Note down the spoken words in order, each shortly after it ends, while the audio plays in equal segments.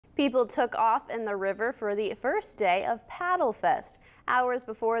People took off in the river for the first day of Paddlefest. Hours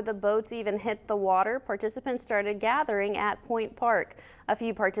before the boats even hit the water, participants started gathering at Point Park. A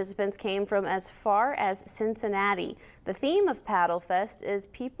few participants came from as far as Cincinnati. The theme of Paddlefest is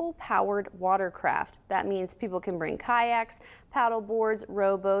people-powered watercraft. That means people can bring kayaks, paddle boards,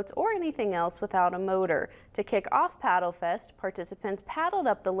 rowboats, or anything else without a motor. To kick off Paddlefest, participants paddled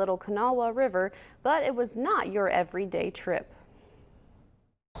up the Little Kanawha River, but it was not your everyday trip.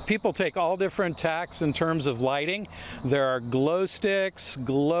 People take all different tacks in terms of lighting. There are glow sticks,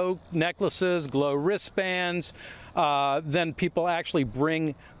 glow necklaces, glow wristbands. Then people actually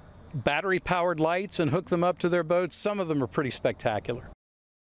bring battery-powered lights and hook them up to their boats. Some of them are pretty spectacular.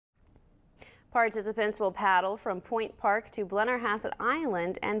 Participants will paddle from Point Park to Blennerhassett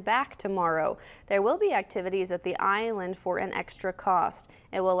Island and back tomorrow. There will be activities at the island for an extra cost.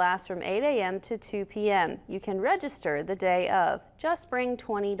 It will last from 8 a.m. to 2 p.m. You can register the day of. Just bring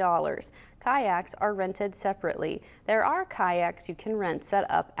 $20. Kayaks are rented separately. There are kayaks you can rent set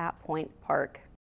up at Point Park.